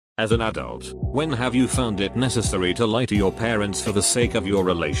As an adult, when have you found it necessary to lie to your parents for the sake of your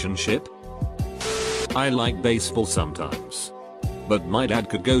relationship? I like baseball sometimes. But my dad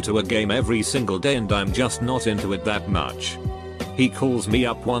could go to a game every single day and I'm just not into it that much. He calls me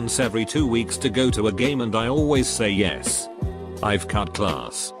up once every 2 weeks to go to a game and I always say yes. I've cut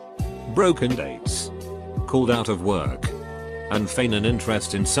class, broken dates, called out of work, and feign an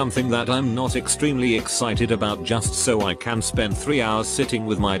interest in something that I'm not extremely excited about just so I can spend 3 hours sitting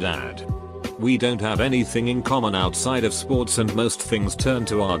with my dad. We don't have anything in common outside of sports and most things turn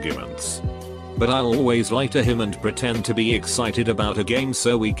to arguments. But I'll always lie to him and pretend to be excited about a game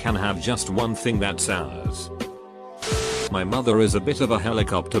so we can have just one thing that's ours. My mother is a bit of a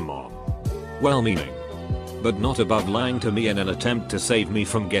helicopter mom. Well-meaning, but not above lying to me in an attempt to save me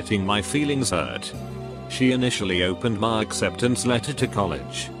from getting my feelings hurt. She initially opened my acceptance letter to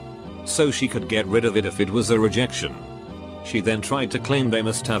college, so she could get rid of it if it was a rejection. She then tried to claim they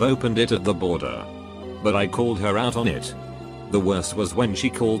must have opened it at the border, but I called her out on it. The worst was when she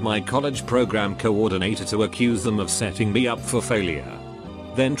called my college program coordinator to accuse them of setting me up for failure,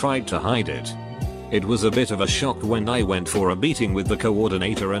 then tried to hide it. It was a bit of a shock when I went for a meeting with the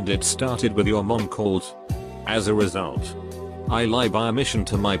coordinator and it started with "your mom called." As a result, I lie by omission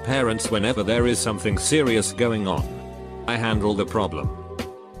to my parents whenever there is something serious going on. I handle the problem,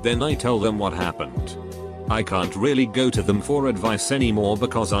 then I tell them what happened. I can't really go to them for advice anymore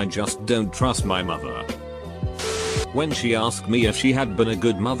because I just don't trust my mother. When she asked me if she had been a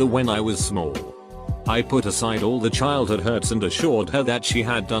good mother when I was small, I put aside all the childhood hurts and assured her that she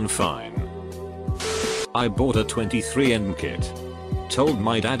had done fine. I bought a 23andMe kit, told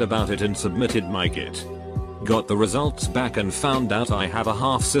my dad about it and submitted my kit. Got the results back and found out I have a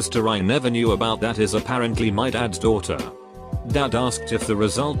half sister I never knew about that is apparently my dad's daughter. Dad asked if the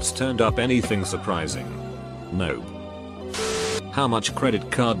results turned up anything surprising. Nope. How much credit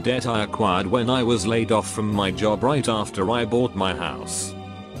card debt I acquired when I was laid off from my job right after I bought my house.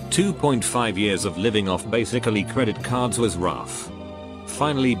 2.5 years of living off basically credit cards was rough.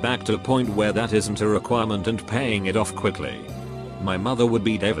 Finally back to a point where that isn't a requirement and paying it off quickly. My mother would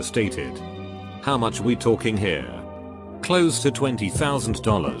be devastated. How much we talking here? Close to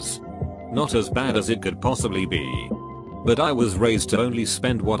 $20,000. Not as bad as it could possibly be. But I was raised to only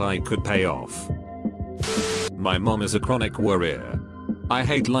spend what I could pay off. My mom is a chronic worrier. I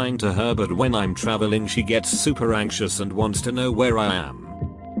hate lying to her, but when I'm traveling she gets super anxious and wants to know where I am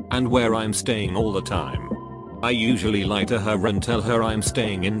and where I'm staying all the time. I usually lie to her and tell her I'm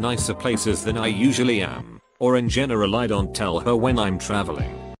staying in nicer places than I usually am, or in general I don't tell her when I'm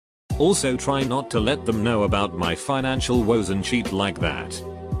traveling. Also try not to let them know about my financial woes and cheat like that.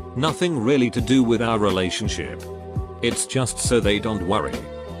 Nothing really to do with our relationship. It's just so they don't worry.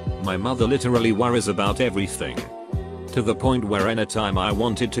 My mother literally worries about everything. To the point where anytime I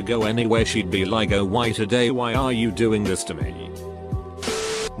wanted to go anywhere she'd be like, "Oh why today, why are you doing this to me?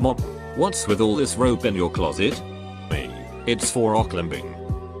 Mom, what's with all this rope in your closet?" Me. It's for rock climbing.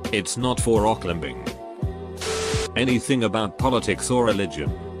 It's not for rock climbing. Anything about politics or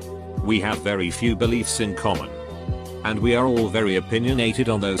religion. We have very few beliefs in common. And we are all very opinionated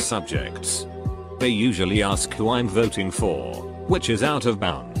on those subjects. They usually ask who I'm voting for, which is out of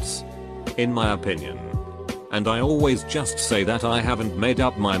bounds, in my opinion. And I always just say that I haven't made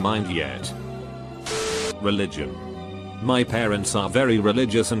up my mind yet. Religion. My parents are very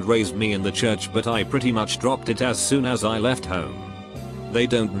religious and raised me in the church, but I pretty much dropped it as soon as I left home. They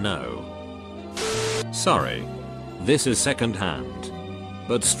don't know. Sorry. This is second hand.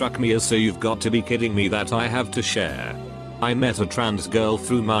 But struck me as, so you've got to be kidding me that I have to share. I met a trans girl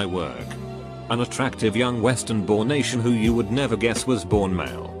through my work. An attractive young Western-born Asian who you would never guess was born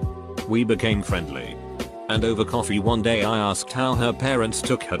male. We became friendly. And over coffee one day I asked how her parents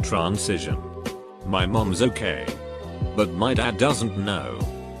took her transition. My mom's okay, but my dad doesn't know.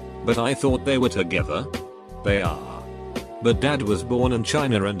 But I thought they were together. They are. But dad was born in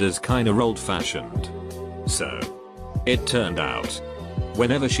China and is kinda old-fashioned. So it turned out,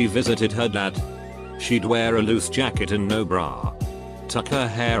 whenever she visited her dad, she'd wear a loose jacket and no bra, tuck her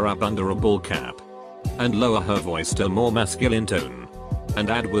hair up under a ball cap, and lower her voice to a more masculine tone. And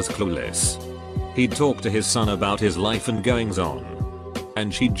dad was clueless. He'd talk to his son about his life and goings on,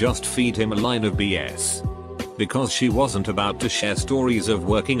 and she'd just feed him a line of BS. Because she wasn't about to share stories of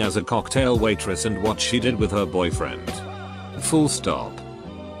working as a cocktail waitress and what she did with her boyfriend. Full stop.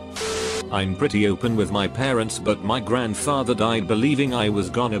 I'm pretty open with my parents, but my grandfather died believing I was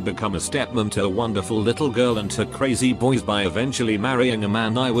gonna become a stepmom to a wonderful little girl and to crazy boys by eventually marrying a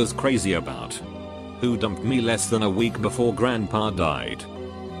man I was crazy about, who dumped me less than a week before grandpa died.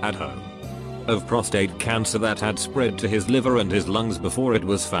 At home. of prostate cancer that had spread to his liver and his lungs before it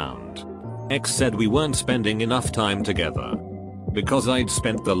was found. X said we weren't spending enough time together. Because I'd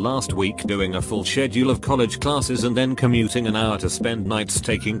spent the last week doing a full schedule of college classes and then commuting an hour to spend nights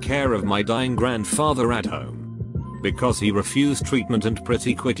taking care of my dying grandfather at home. Because he refused treatment and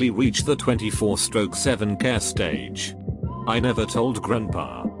pretty quickly reached the 24/7 care stage. I never told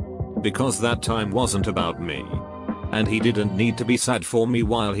grandpa. Because that time wasn't about me. And he didn't need to be sad for me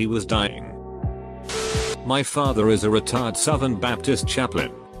while he was dying. My father is a retired Southern Baptist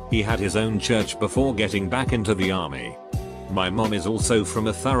chaplain. He had his own church before getting back into the army. My mom is also from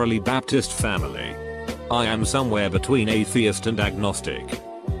a thoroughly Baptist family. I am somewhere between atheist and agnostic.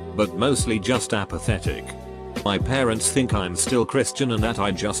 But mostly just apathetic. My parents think I'm still Christian and that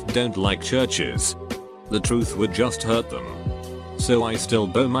I just don't like churches. The truth would just hurt them. So I still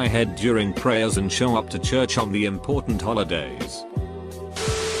bow my head during prayers and show up to church on the important holidays.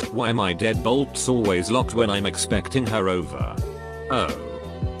 Why my deadbolt's always locked when I'm expecting her over? Oh.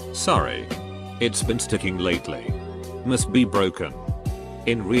 Sorry. It's been sticking lately. Must be broken.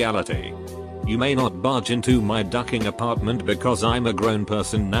 In reality, you may not barge into my ducking apartment because I'm a grown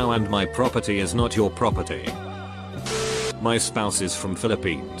person now and my property is not your property. My spouse is from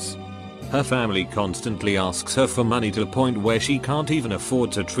Philippines. Her family constantly asks her for money to the point where she can't even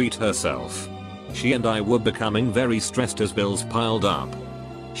afford to treat herself. She and I were becoming very stressed as bills piled up.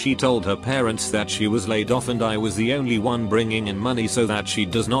 She told her parents that she was laid off and I was the only one bringing in money so that she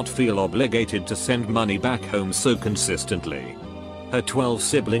does not feel obligated to send money back home so consistently. Her 12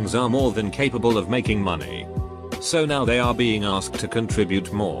 siblings are more than capable of making money. So now they are being asked to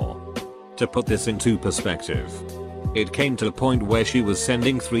contribute more. To put this into perspective, it came to a point where she was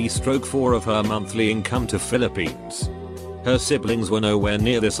sending 3/4 of her monthly income to Philippines. Her siblings were nowhere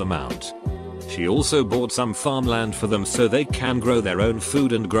near this amount. She also bought some farmland for them so they can grow their own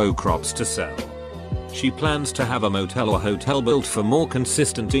food and grow crops to sell. She plans to have a motel or hotel built for more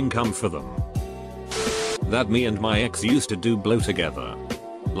consistent income for them. That me and my ex used to do blow together.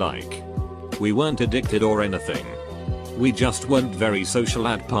 Like, we weren't addicted or anything. We just weren't very social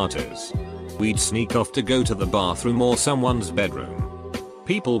at parties. We'd sneak off to go to the bathroom or someone's bedroom.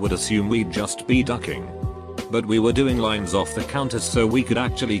 People would assume we'd just be ducking. But we were doing lines off the counters so we could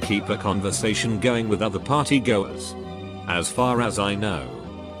actually keep a conversation going with other party goers. As far as I know,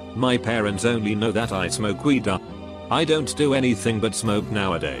 my parents only know that I smoke weed. I don't do anything but smoke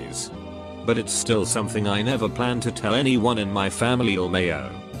nowadays. But it's still something I never plan to tell anyone in my family or mayo.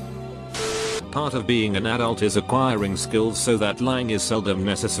 Part of being an adult is acquiring skills so that lying is seldom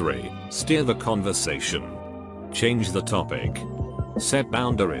necessary. Steer the conversation. Change the topic. Set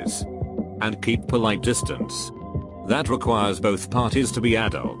boundaries. And keep polite distance. That requires both parties to be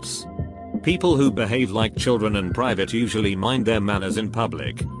adults. People who behave like children in private usually mind their manners in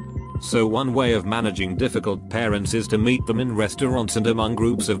public. So one way of managing difficult parents is to meet them in restaurants and among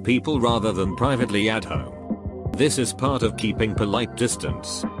groups of people rather than privately at home. This is part of keeping polite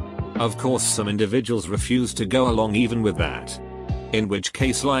distance. Of course some individuals refuse to go along even with that. In which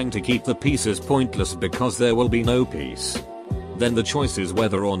case lying to keep the peace is pointless because there will be no peace. Then the choice is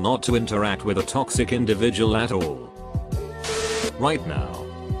whether or not to interact with a toxic individual at all. Right now,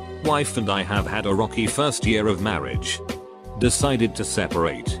 wife and I have had a rocky first year of marriage. Decided to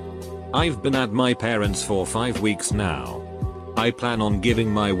separate. I've been at my parents for 5 weeks now. I plan on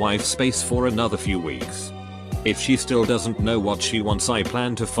giving my wife space for another few weeks. If she still doesn't know what she wants, I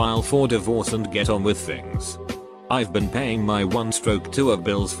plan to file for divorce and get on with things. I've been paying my 1/2 of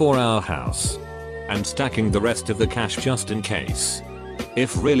bills for our house. And stacking the rest of the cash just in case.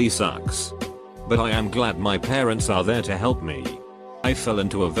 If really sucks. But I am glad my parents are there to help me. I fell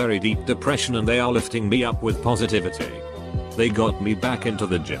into a very deep depression and they are lifting me up with positivity. They got me back into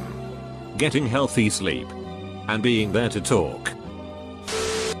the gym. Getting healthy sleep. And being there to talk.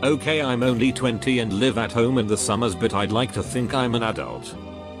 Okay, I'm only 20 and live at home in the summers, but I'd like to think I'm an adult.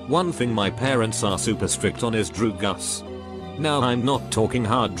 One thing my parents are super strict on is drugs. Now I'm not talking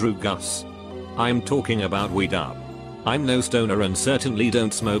hard drugs. I'm talking about weed up. I'm no stoner and certainly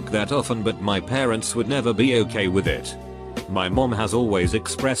don't smoke that often, but my parents would never be okay with it. My mom has always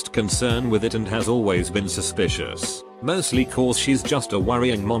expressed concern with it and has always been suspicious. Mostly cause she's just a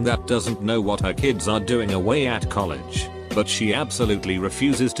worrying mom that doesn't know what her kids are doing away at college. But she absolutely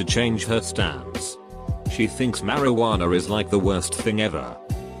refuses to change her stance. She thinks marijuana is like the worst thing ever.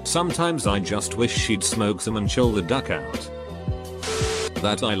 Sometimes I just wish she'd smoke some and chill the duck out.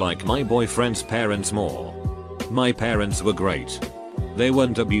 That I like my boyfriend's parents more. My parents were great. They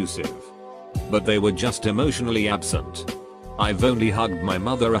weren't abusive. But they were just emotionally absent. I've only hugged my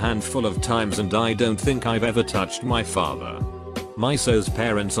mother a handful of times and I don't think I've ever touched my father. My so's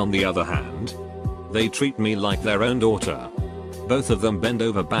parents on the other hand, they treat me like their own daughter. Both of them bend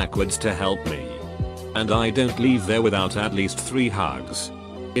over backwards to help me. And I don't leave there without at least 3 hugs.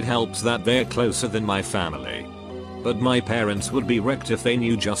 It helps that they're closer than my family. But my parents would be wrecked if they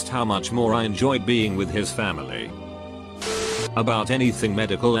knew just how much more I enjoyed being with his family. About anything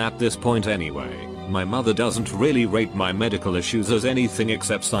medical at this point anyway, my mother doesn't really rate my medical issues as anything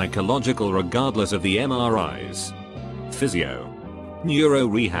except psychological regardless of the MRIs. Physio. Neuro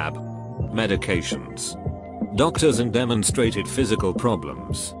rehab. Medications. Doctors and demonstrated physical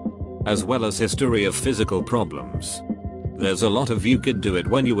problems. As well as history of physical problems. There's a lot of you could do it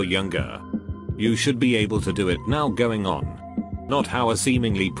when you were younger. You should be able to do it now going on. Not how a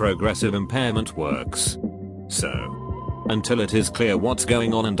seemingly progressive impairment works. So, until it is clear what's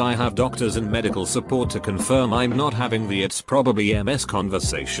going on and I have doctors and medical support to confirm I'm not having the "it's probably MS"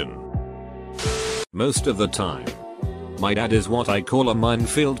 conversation. Most of the time, my dad is what I call a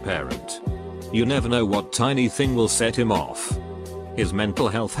minefield parent. You never know what tiny thing will set him off. His mental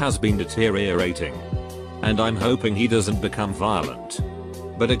health has been deteriorating. And I'm hoping he doesn't become violent.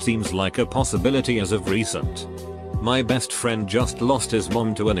 But it seems like a possibility as of recent. My best friend just lost his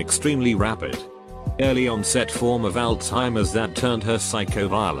mom to an extremely rapid, early onset form of Alzheimer's that turned her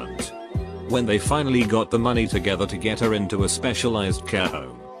psycho-violent. When they finally got the money together to get her into a specialized care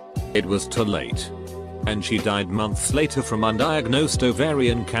home, it was too late. And she died months later from undiagnosed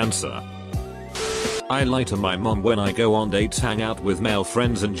ovarian cancer. I lie to my mom when I go on dates, hang out with male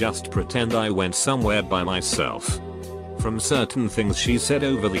friends and just pretend I went somewhere by myself. From certain things she said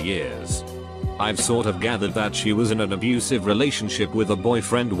over the years, I've sort of gathered that she was in an abusive relationship with a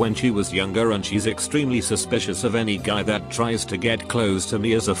boyfriend when she was younger and she's extremely suspicious of any guy that tries to get close to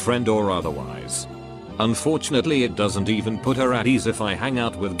me as a friend or otherwise. Unfortunately, it doesn't even put her at ease if I hang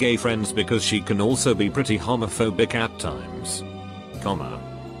out with gay friends because she can also be pretty homophobic at times.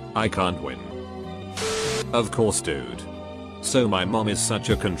 I can't win. Of course, dude. So my mom is such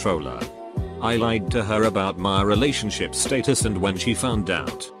a controller. I lied to her about my relationship status, and when she found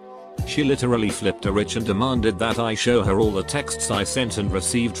out, she literally flipped a rich and demanded that I show her all the texts I sent and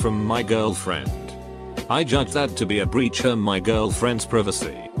received from my girlfriend. I judge that to be a breach of my girlfriend's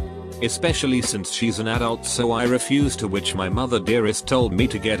privacy. Especially since she's an adult, so I refused to, which my mother dearest told me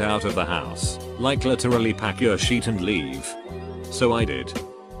to get out of the house, like literally pack your shit and leave. So I did.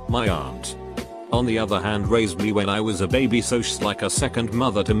 My aunt, on the other hand, raised me when I was a baby, so she's like a second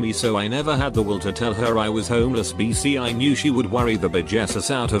mother to me, so I never had the will to tell her I was homeless. I knew she would worry the bejesus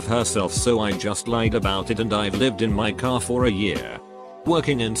out of herself, so I just lied about it, and I've lived in my car for a year,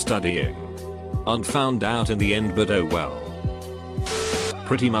 working and studying. And found out in the end, but oh well.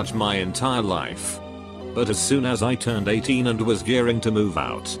 Pretty much my entire life. But as soon as I turned 18 and was gearing to move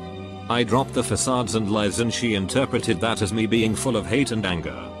out, I dropped the facades and lies, and she interpreted that as me being full of hate and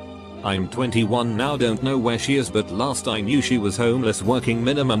anger. I'm 21 now, don't know where she is, but last I knew she was homeless, working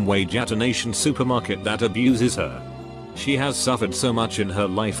minimum wage at a nation supermarket that abuses her. She has suffered so much in her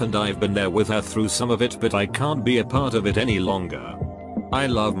life and I've been there with her through some of it, but I can't be a part of it any longer. I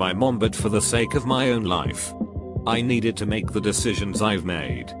love my mom, but for the sake of my own life, I needed to make the decisions I've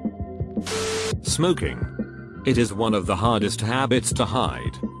made. Smoking. It is one of the hardest habits to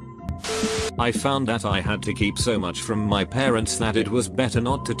hide. I found that I had to keep so much from my parents that it was better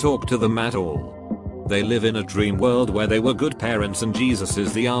not to talk to them at all. They live in a dream world where they were good parents and Jesus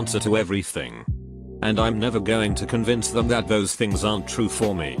is the answer to everything. And I'm never going to convince them that those things aren't true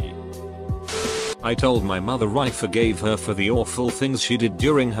for me. I told my mother I forgave her for the awful things she did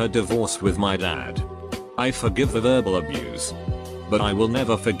during her divorce with my dad. I forgive the verbal abuse. But I will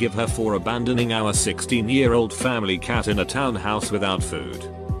never forgive her for abandoning our 16-year-old family cat in a townhouse without food.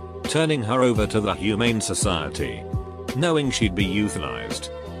 Turning her over to the Humane Society, knowing she'd be euthanized,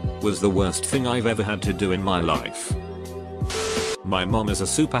 was the worst thing I've ever had to do in my life. My mom is a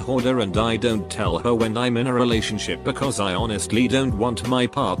super hoarder and I don't tell her when I'm in a relationship because I honestly don't want my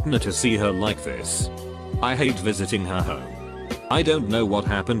partner to see her like this. I hate visiting her home. I don't know what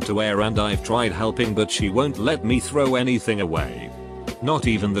happened to her and I've tried helping, but she won't let me throw anything away. Not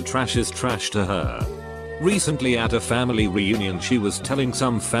even the trash is trash to her. Recently at a family reunion, she was telling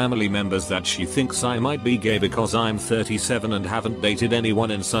some family members that she thinks I might be gay because I'm 37 and haven't dated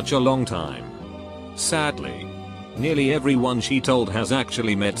anyone in such a long time. Sadly, nearly everyone she told has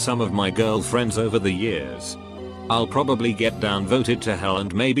actually met some of my girlfriends over the years. I'll probably get downvoted to hell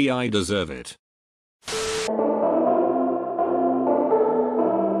and maybe I deserve it.